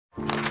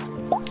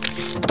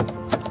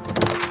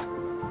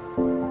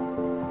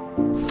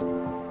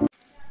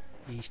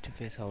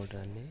Face out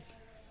అండి.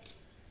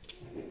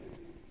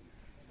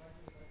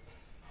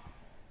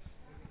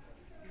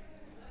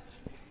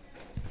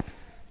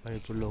 మరి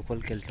ఇప్పుడు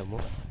లోపలికి వెళ్తాము,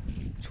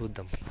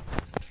 చూద్దాం.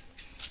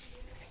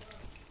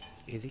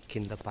 ఇది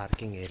కింద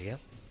పార్కింగ్ ఏరియా.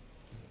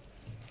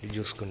 ఇది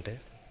చూసుకుంటే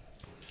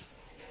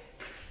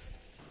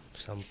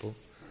సంపు,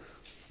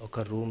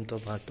 ఒక రూమ్తో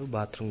పాటు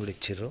బాత్రూమ్ కూడా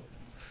ఇచ్చారు.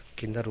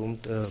 కింద రూమ్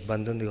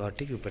బంద్ ఉంది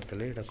కాబట్టి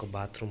చూపెడతలే. ఇక్కడ ఒక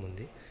బాత్రూమ్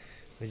ఉంది.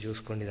 మీరు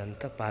చూసుకోండి,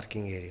 ఇదంతా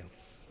పార్కింగ్ ఏరియా.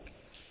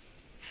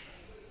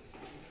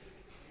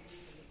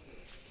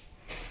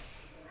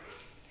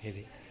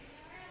 ఇది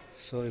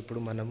సో ఇప్పుడు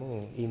మనము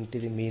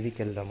ఇంటిది మీదికి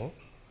వెళ్దాము.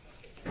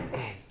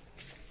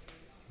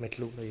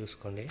 మెట్లు కూడా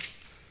చూసుకోండి.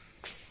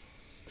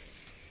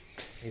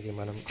 ఇది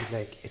మనం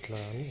ఇట్లా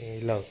అని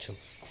ఇలా వచ్చాం.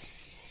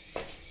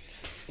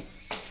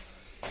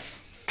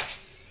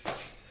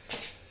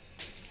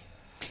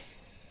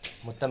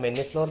 మొత్తం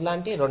ఎన్ని ఫ్లోర్లా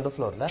అంటే 2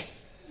 ఫ్లోర్లా?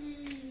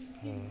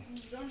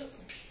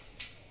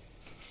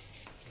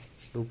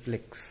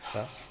 డూప్లెక్స్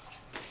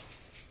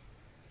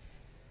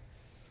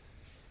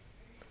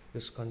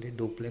చూసుకోండి.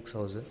 Duplex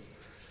house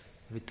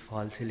with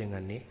fall ceiling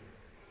అన్నీ.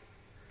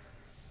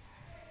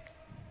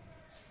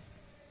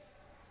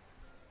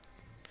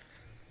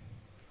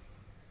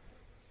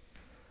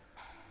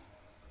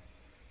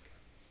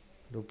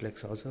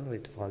 Duplex house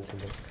with fall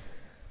ceiling.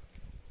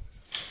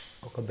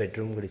 ఒక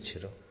బెడ్రూమ్ కూడా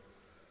ఇచ్చారు.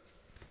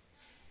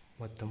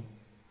 మొత్తం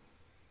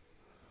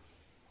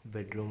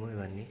బెడ్రూమ్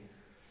ఇవన్నీ.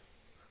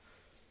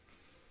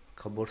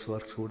 కబోర్డ్స్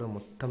వర్క్స్ కూడా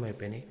మొత్తం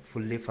అయిపోయినాయి,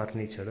 ఫుల్లీ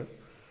ఫర్నిచర్డ్.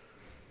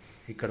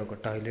 ఇక్కడ ఒక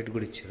టాయిలెట్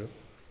కూడా ఇచ్చారు.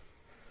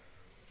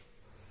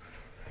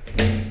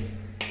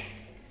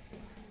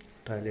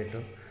 టాయిలెట్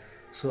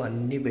సో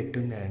అన్నీ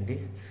పెట్టున్నాయండి.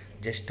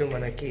 జస్ట్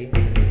మనకి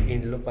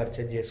ఇంట్లో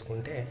పర్చేజ్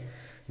చేసుకుంటే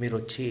మీరు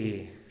వచ్చి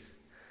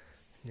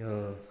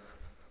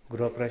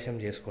గృహప్రవేశం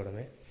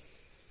చేసుకోవడమే.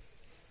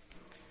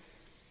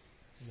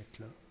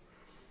 ఇట్లా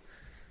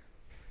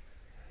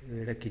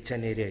ఇక్కడ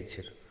కిచెన్ ఏరియా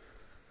ఇచ్చారు.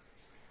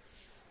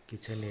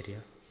 కిచెన్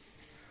ఏరియా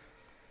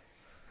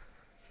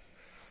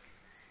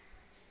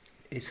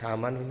ఈ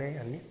సామాన్లు ఉన్నాయి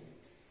అన్నీ.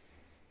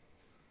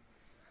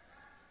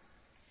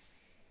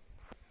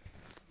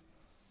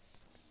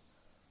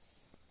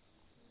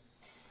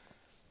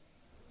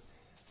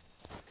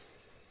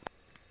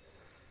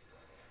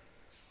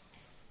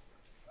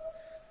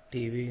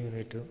 టీవీ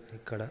యూనిట్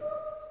ఇక్కడ.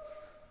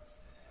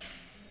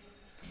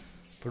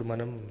 ఇప్పుడు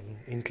మనం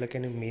ఇంట్లోకి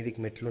మీదికి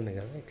మెట్లు ఉన్నాయి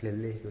కదా, ఇట్లా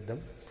వెళ్ళి చూద్దాం.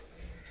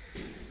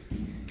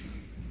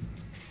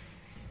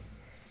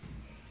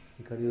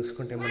 ఇక్కడ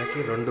చూసుకుంటే మనకి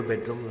 2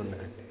 బెడ్రూమ్లు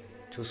ఉన్నాయండి.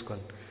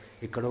 చూసుకోండి,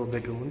 ఇక్కడ ఒక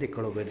బెడ్రూమ్ ఉంది,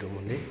 ఇక్కడ ఒక బెడ్రూమ్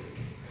ఉంది.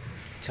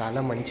 చాలా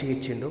మంచిగా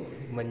ఇచ్చిండు.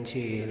 మంచి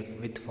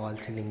విత్ ఫాల్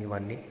సీలింగ్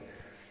ఇవన్నీ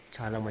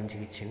చాలా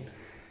మంచిగా ఇచ్చిండు.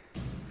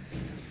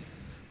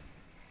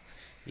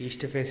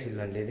 ఈస్ట్ ఫేస్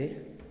ఇల్లు అండి ఇది.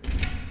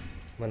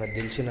 మన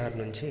దిల్సుఖ్నగర్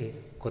నుంచి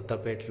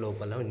కొత్తపేట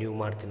లోపల న్యూ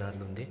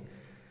మారుతినగర్లో ఉంది.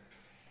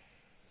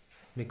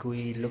 మీకు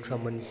ఈ ఇల్లుకు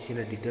సంబంధించిన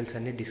డీటెయిల్స్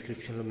అన్నీ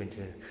డిస్క్రిప్షన్లో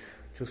మెన్షన్.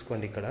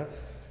 చూసుకోండి, ఇక్కడ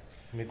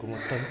మీకు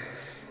మొత్తం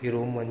ఈ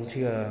రూమ్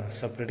మంచిగా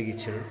సపరేట్గా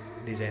ఇచ్చారు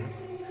డిజైన్.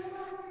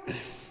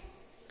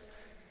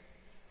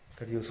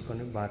 ఇక్కడ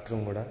చూసుకొని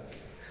బాత్రూమ్ కూడా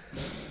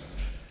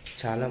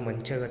చాలా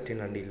మంచిగా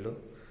కట్టిండండి ఇల్లు.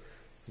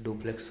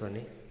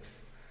 డూప్లెక్స్తోని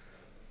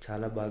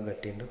చాలా బాగా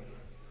కట్టిండు.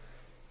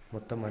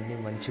 మొత్తం అన్నీ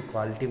మంచి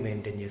క్వాలిటీ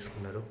మెయింటైన్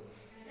చేసుకున్నారు.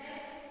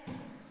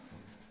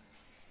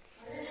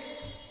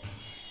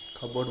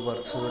 కబోర్డ్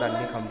వర్క్స్ కూడా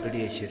అన్నీ కంప్లీట్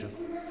చేసారు.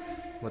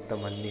 మొత్తం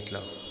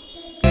అన్నిట్లో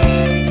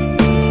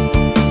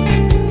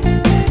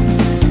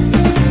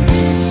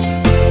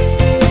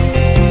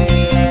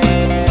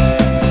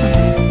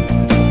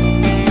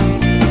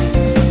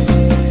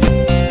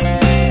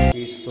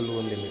పీస్ఫుల్గా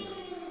ఉంది. మీకు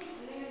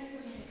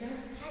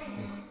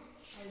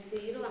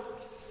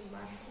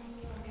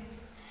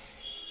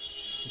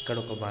ఇక్కడ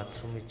ఒక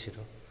బాత్రూమ్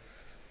ఇచ్చారు.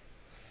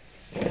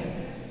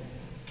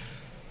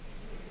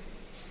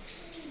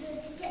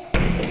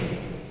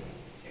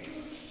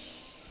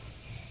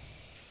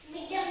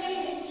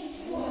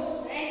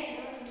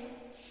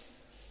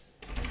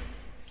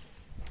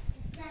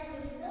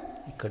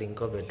 ఇక్కడ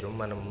ఇంకో బెడ్రూమ్.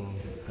 మనం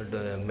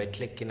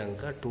మెట్లు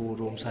ఎక్కినాక 2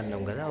 రూమ్స్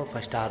అన్నాం కదా,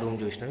 ఫస్ట్ ఆ రూమ్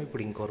చూసినాం,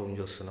 ఇప్పుడు ఇంకో రూమ్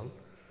చూస్తున్నాం.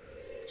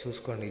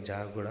 చూసుకోండి,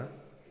 జాగ్ కూడా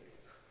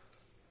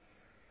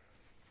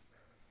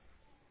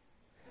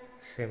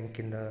సేమ్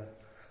కింద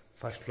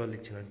ఫస్ట్ ఫ్లోర్లో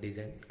ఇచ్చిన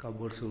డిజైన్.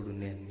 కబోర్డ్స్ కూడా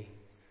ఉన్నాయి అన్నీ.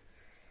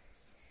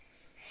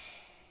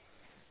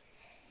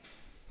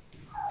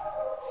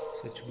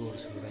 స్విచ్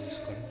బోర్డ్స్ కూడా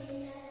చూసుకోండి.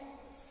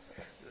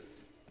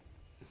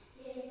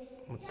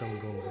 మొత్తం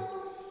రూమ్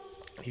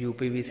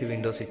యూపీవీసీ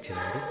విండోస్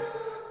ఇచ్చారండి.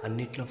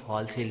 అన్నిట్లో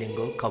ఫాల్ సీలింగ్,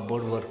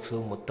 కబోర్డ్ వర్క్స్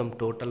మొత్తం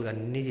టోటల్గా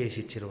అన్నీ చేసి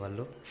ఇచ్చారు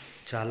వాళ్ళు.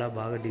 చాలా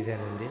బాగా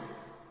డిజైన్ ఉంది.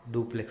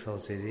 డూప్లెక్స్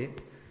హౌస్ ఇది.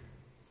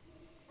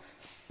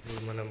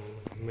 మనం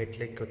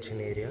మెట్లెక్కి వచ్చిన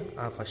ఏరియా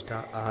ఫస్ట్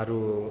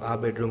ఆ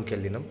బెడ్రూమ్కి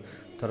వెళ్ళినాం.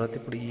 తర్వాత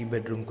ఇప్పుడు ఈ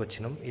బెడ్రూమ్కి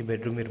వచ్చినాం. ఈ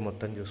బెడ్రూమ్ మీరు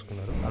మొత్తం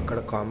చూసుకున్నారు. అక్కడ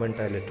కామన్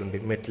టాయిలెట్ ఉంది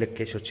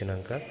మెట్లెక్కేసి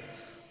వచ్చినాక.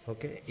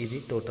 ఓకే, ఇది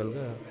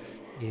టోటల్గా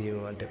ఇది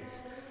అంటే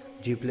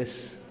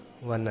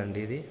G+1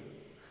 అండి ఇది.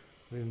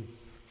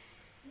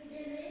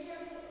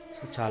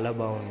 సో చాలా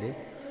బాగుంది.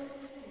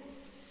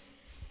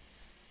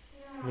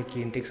 మీకు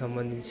ఇంటికి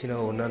సంబంధించిన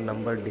ఓనర్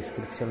నంబర్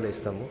డిస్క్రిప్షన్లో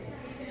ఇస్తాము.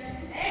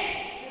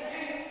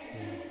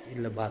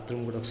 ఇలా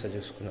బాత్రూమ్ కూడా ఒకసారి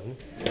చూసుకున్నాము.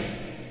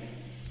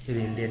 ఇది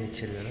ఇండియన్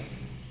ఇచ్చారు కదా.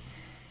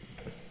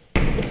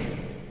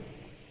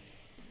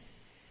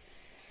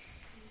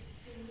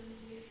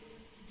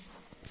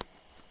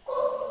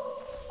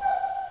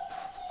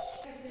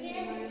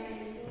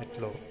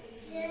 ఇట్లా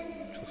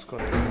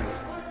చూసుకోండి.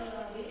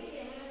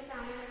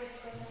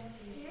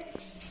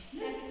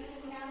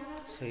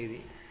 సో ఇది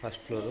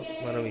ఫస్ట్ ఫ్లోరు.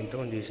 మనం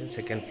ఇంతకుముందు చూసిన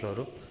సెకండ్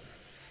ఫ్లోరు.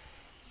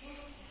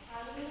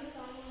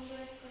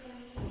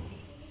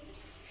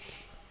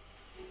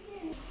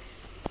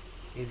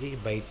 ఇది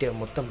బయట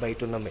మొత్తం బయట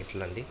ఉన్న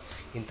మెట్లు అండి.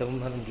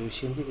 ఇంతకుముందు మనం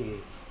చూసింది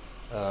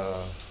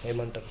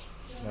ఏమంటారు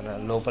మన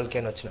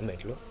లోపలికైనా వచ్చిన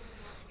మెట్లు.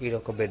 ఈడ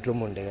ఒక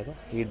బెడ్రూమ్ ఉండే కదా,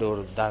 ఈ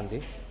డోర్ దాంది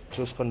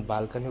చూసుకొని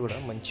బాల్కనీ కూడా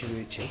మంచి వ్యూ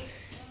ఇచ్చింది.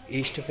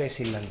 ఈస్ట్ ఫేస్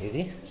ఇల్లు అండి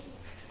ఇది.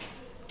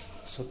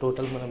 సో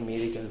టోటల్ మనం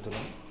మీదికి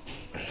వెళ్తున్నాం.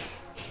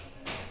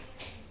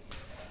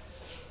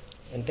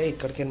 అంటే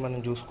ఇక్కడికి మనం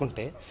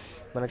చూసుకుంటే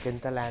మనకి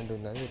ఎంత ల్యాండ్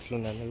ఉందని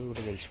ఎట్లుందనేది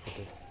కూడా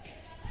తెలిసిపోతుంది.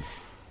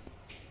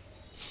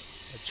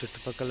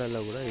 చుట్టుపక్కల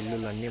కూడా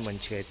ఇల్లులు అన్నీ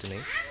మంచిగా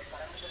అవుతున్నాయి.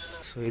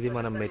 సో ఇది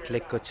మనం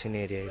మెట్లెక్కి వచ్చిన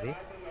ఏరియా ఇది.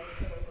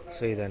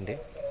 సో ఇదండి,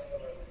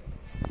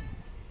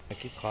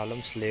 మనకి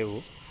కాలమ్స్ లేవు,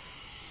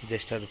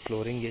 జస్ట్ అది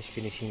ఫ్లోరింగ్ చేసి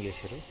ఫినిషింగ్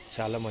చేశారు.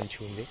 చాలా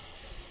మంచిగా ఉంది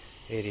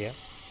ఏరియా.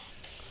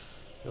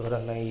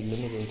 ఎవరన్నా ఈ ఇల్లు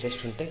మీద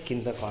ఇంట్రెస్ట్ ఉంటే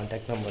కింద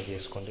కాంటాక్ట్ నెంబర్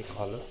చేసుకోండి.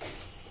 కాల్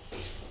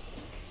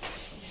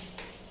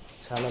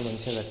చాలా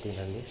మంచిగా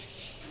కట్టిందండి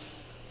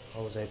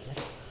హౌస్ అయితే.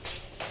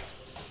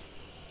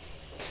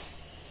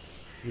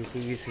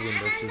 యూపీవీసీ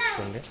విండో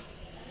చూసుకోండి.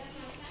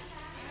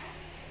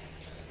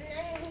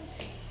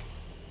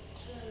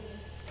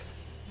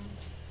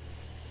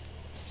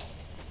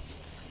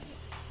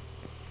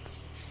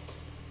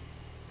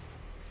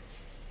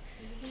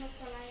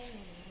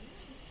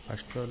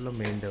 ఫస్ట్ ఫ్లోర్లో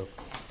మెయిన్ డోర్.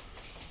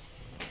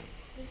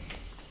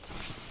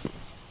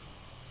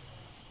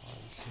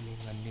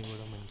 సీలింగ్ అన్నీ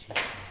కూడా మంచిగా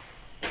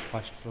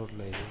ఫస్ట్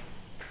ఫ్లోర్లో. ఇది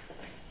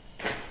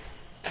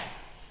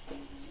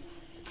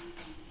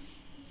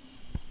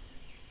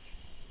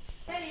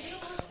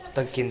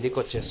మొత్తం కిందికి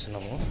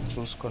వచ్చేస్తున్నాము.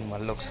 చూసుకొని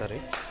మళ్ళీ ఒకసారి.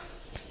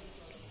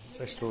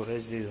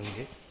 స్టోరేజ్ ఇది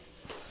ఉంది.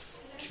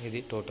 ఇది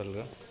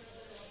టోటల్గా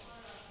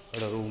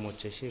ఇక్కడ రూమ్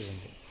వచ్చేసి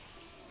ఉంది.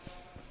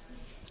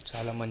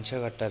 చాలా మంచిగా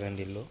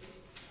కట్టారండి ఇల్లు.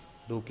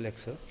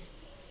 డూప్లెక్స్.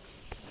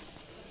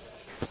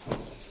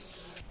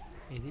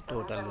 ఇది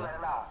టోటల్గా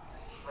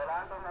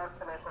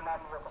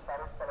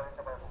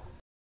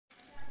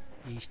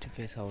ఈస్ట్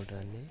ఫేస్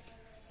అవుతుందండి.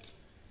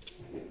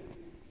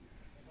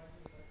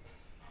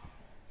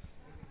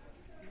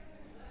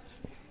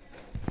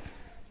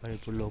 మనం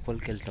ఇప్పుడు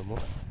లోపలికి వెళ్తాము,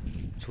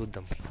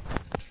 చూద్దాం.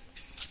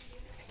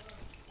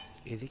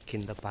 ఇది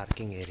కింద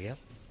పార్కింగ్ ఏరియా.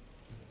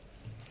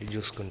 ఇది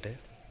చూసుకుంటే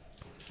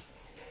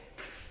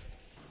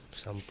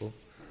సంపు,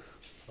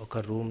 ఒక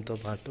రూమ్తో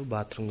పాటు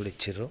బాత్రూమ్ కూడా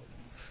ఇచ్చారు.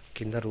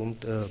 కింద రూమ్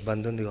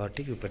బంద్ ఉంది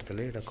కాబట్టి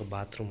చూపెడతలే. ఇక్కడ ఒక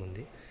బాత్రూమ్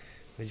ఉంది.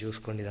 మీరు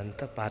చూసుకోండి,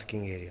 ఇదంతా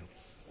పార్కింగ్ ఏరియా.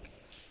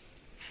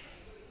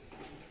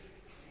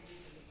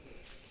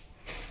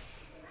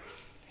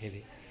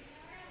 ఇది.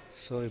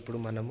 సో ఇప్పుడు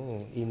మనము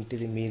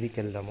ఇంటిది మీదికి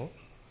వెళ్దాము.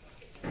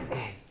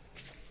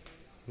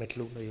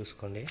 మెట్లు కూడా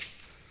చూసుకోండి.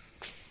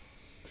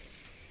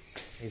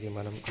 ఇది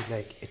మనం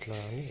ఇట్లా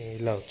అని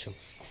ఇలా వచ్చాం.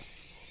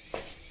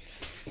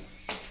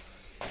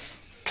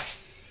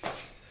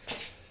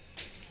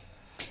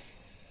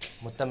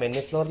 మొత్తం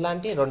ఎన్ని ఫ్లోర్లా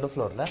అంటే 2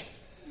 ఫ్లోర్లా?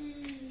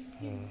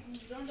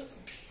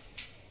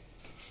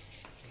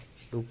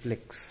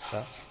 డూప్లెక్స్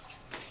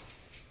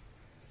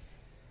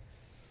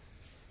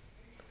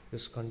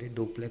చూసుకోండి.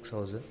 Duplex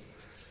house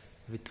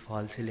with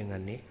fall ceiling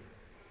అన్నీ.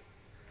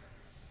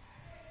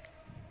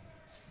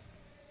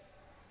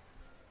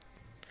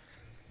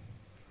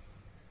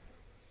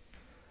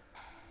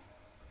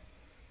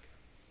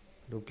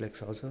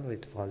 Duplex house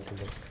with fall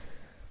ceiling.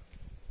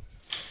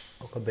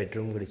 ఒక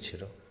బెడ్రూమ్ కూడా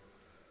ఇచ్చారు.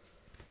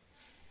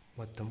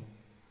 మొత్తం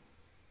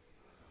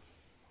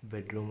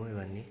బెడ్రూమ్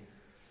ఇవన్నీ.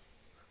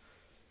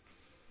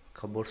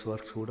 కబోర్డ్స్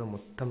వర్క్స్ కూడా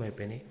మొత్తం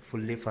అయిపోయినాయి.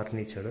 ఫుల్లీ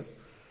ఫర్నిచర్డ్.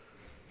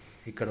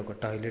 ఇక్కడ ఒక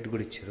టాయిలెట్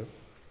కూడా ఇచ్చారు.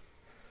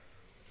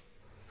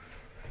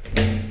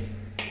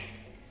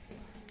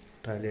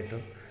 టాయిలెట్.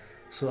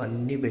 సో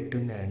అన్నీ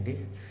పెట్టున్నాయండి.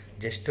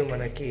 జస్ట్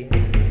మనకి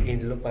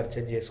ఇంట్లో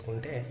పర్చేజ్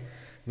చేసుకుంటే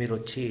మీరు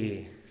వచ్చి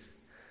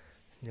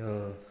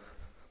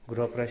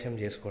గృహప్రవేశం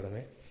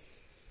చేసుకోవడమే.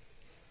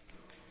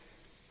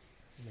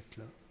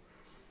 ఇట్లా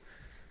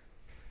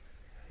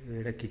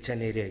ఇక్కడ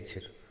కిచెన్ ఏరియా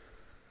ఇచ్చారు.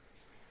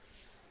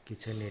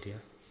 Kitchen area.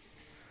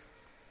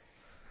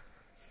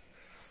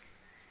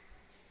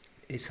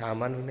 ఈ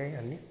సామాన్లు ఉన్నాయి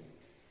అన్నీ.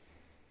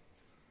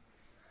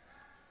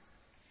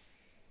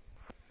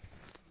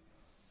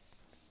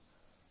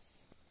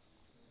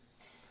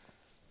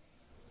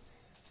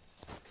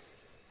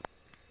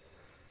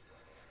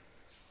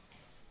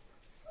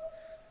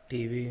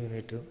 టీవీ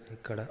యూనిట్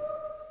ఇక్కడ.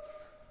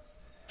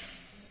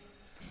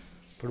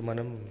 ఇప్పుడు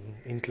మనం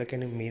ఇంట్లోకి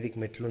మీదికి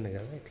మెట్లు ఉన్నాయి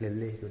కదా, ఇట్లా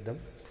వెళ్ళి చూద్దాం.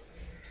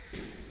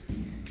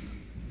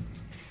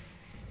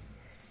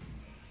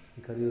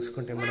 ఇక్కడ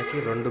చూసుకుంటే మనకి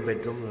 2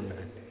 బెడ్రూమ్లు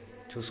ఉన్నాయండి.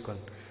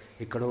 చూసుకోండి,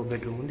 ఇక్కడ ఓ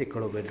బెడ్రూమ్ ఉంది,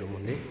 ఇక్కడ ఓ బెడ్రూమ్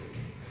ఉంది.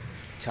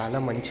 చాలా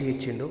మంచిగా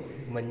ఇచ్చిండు,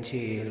 మంచి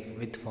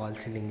విత్ ఫాల్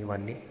సీలింగ్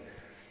ఇవన్నీ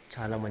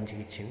చాలా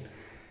మంచిగా ఇచ్చిండు.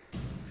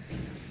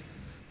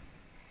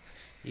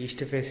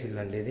 ఈస్ట్ ఫేస్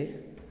ఇల్లు అండి ఇది.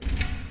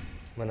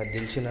 మన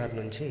దిల్సుఖ్నగర్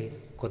నుంచి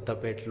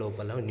కొత్తపేట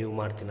లోపల న్యూ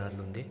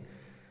మారుతినగర్లో ఉంది.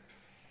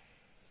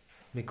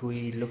 మీకు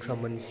ఈ ఇల్లుకు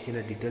సంబంధించిన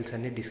డీటెయిల్స్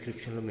అన్నీ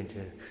డిస్క్రిప్షన్లో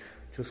మెన్షన్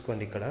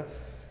చూసుకోండి. ఇక్కడ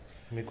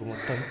మీకు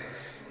మొత్తం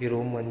ఈ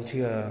రూమ్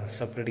మంచిగా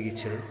సపరేట్గా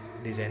ఇచ్చారు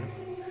డిజైన్.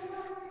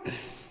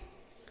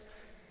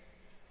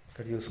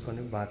 ఇక్కడ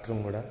చూసుకోండి,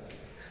 బాత్రూమ్ కూడా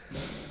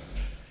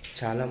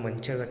చాలా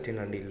మంచిగా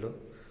కట్టిండండి ఇల్లు.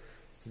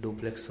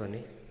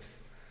 డూప్లెక్స్తోని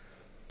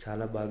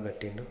చాలా బాగా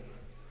కట్టిండు.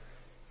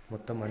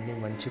 మొత్తం అన్నీ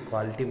మంచి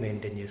క్వాలిటీ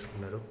మెయింటైన్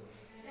చేసుకున్నారు.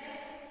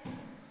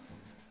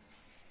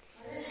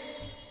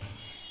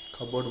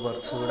 కబోర్డ్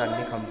వర్క్స్ కూడా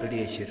అన్నీ కంప్లీట్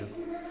చేసారు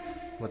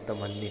మొత్తం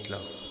అన్నిట్లో.